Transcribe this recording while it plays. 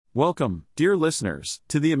Welcome, dear listeners,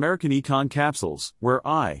 to the American Econ Capsules, where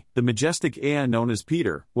I, the majestic AI known as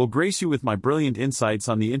Peter, will grace you with my brilliant insights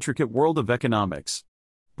on the intricate world of economics.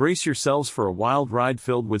 Brace yourselves for a wild ride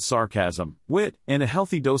filled with sarcasm, wit, and a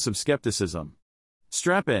healthy dose of skepticism.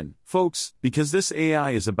 Strap in, folks, because this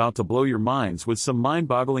AI is about to blow your minds with some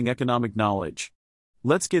mind-boggling economic knowledge.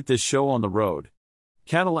 Let's get this show on the road.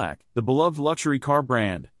 Cadillac, the beloved luxury car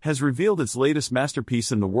brand, has revealed its latest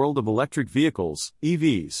masterpiece in the world of electric vehicles,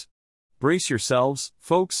 EVs. Brace yourselves,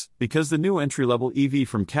 folks, because the new entry-level EV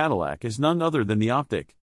from Cadillac is none other than the Optiq.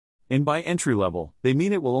 And by entry-level, they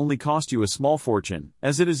mean it will only cost you a small fortune,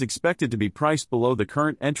 as it is expected to be priced below the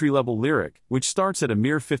current entry-level Lyriq, which starts at a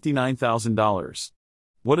mere $59,000.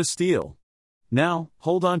 What a steal! Now,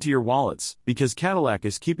 hold on to your wallets, because Cadillac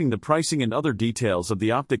is keeping the pricing and other details of the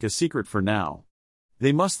Optiq a secret for now.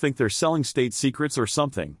 They must think they're selling state secrets or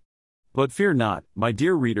something. But fear not, my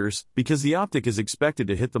dear readers, because the Optiq is expected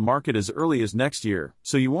to hit the market as early as next year,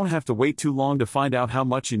 so you won't have to wait too long to find out how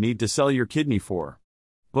much you need to sell your kidney for.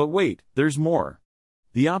 But wait, there's more.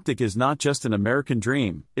 The Optiq is not just an American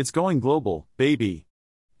dream, it's going global, baby.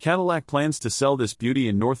 Cadillac plans to sell this beauty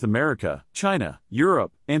in North America, China,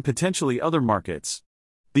 Europe, and potentially other markets.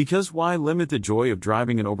 Because why limit the joy of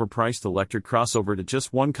driving an overpriced electric crossover to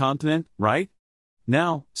just one continent, right?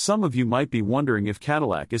 Now, some of you might be wondering if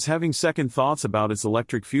Cadillac is having second thoughts about its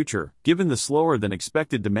electric future, given the slower than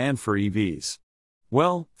expected demand for EVs.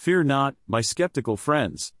 Well, fear not, my skeptical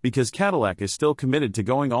friends, because Cadillac is still committed to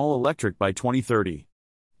going all electric by 2030.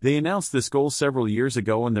 They announced this goal several years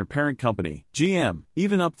ago, and their parent company, GM,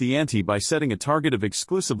 even upped the ante by setting a target of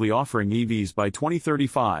exclusively offering EVs by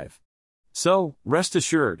 2035. So, rest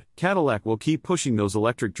assured, Cadillac will keep pushing those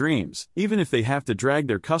electric dreams, even if they have to drag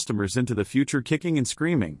their customers into the future kicking and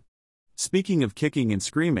screaming. Speaking of kicking and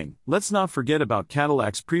screaming, let's not forget about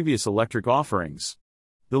Cadillac's previous electric offerings.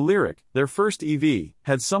 The Lyriq, their first EV,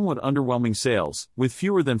 had somewhat underwhelming sales, with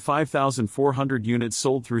fewer than 5,400 units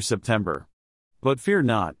sold through September. But fear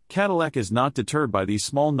not, Cadillac is not deterred by these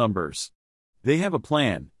small numbers. They have a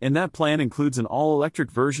plan, and that plan includes an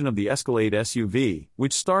all-electric version of the Escalade SUV,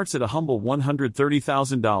 which starts at a humble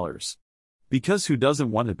 $130,000. Because who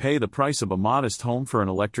doesn't want to pay the price of a modest home for an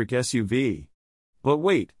electric SUV? But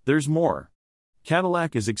wait, there's more.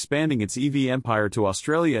 Cadillac is expanding its EV empire to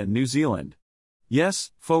Australia and New Zealand.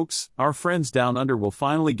 Yes, folks, our friends down under will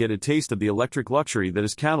finally get a taste of the electric luxury that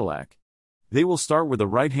is Cadillac. They will start with a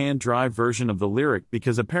right-hand drive version of the Lyriq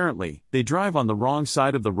because apparently, they drive on the wrong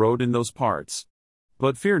side of the road in those parts.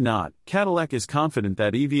 But fear not, Cadillac is confident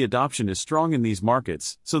that EV adoption is strong in these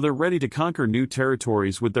markets, so they're ready to conquer new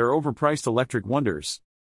territories with their overpriced electric wonders.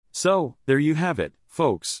 So, there you have it,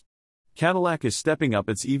 folks. Cadillac is stepping up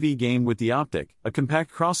its EV game with the Optiq, a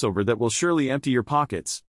compact crossover that will surely empty your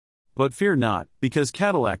pockets. But fear not, because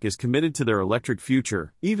Cadillac is committed to their electric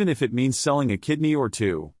future, even if it means selling a kidney or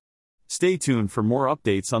two. Stay tuned for more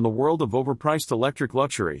updates on the world of overpriced electric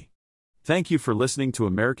luxury. Thank you for listening to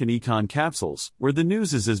American Econ Capsules, where the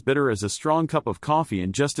news is as bitter as a strong cup of coffee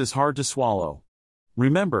and just as hard to swallow.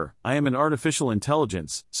 Remember, I am an artificial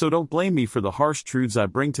intelligence, so don't blame me for the harsh truths I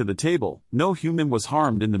bring to the table. No human was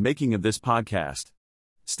harmed in the making of this podcast.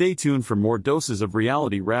 Stay tuned for more doses of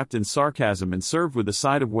reality wrapped in sarcasm and served with a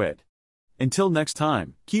side of wit. Until next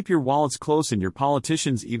time, keep your wallets close and your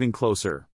politicians even closer.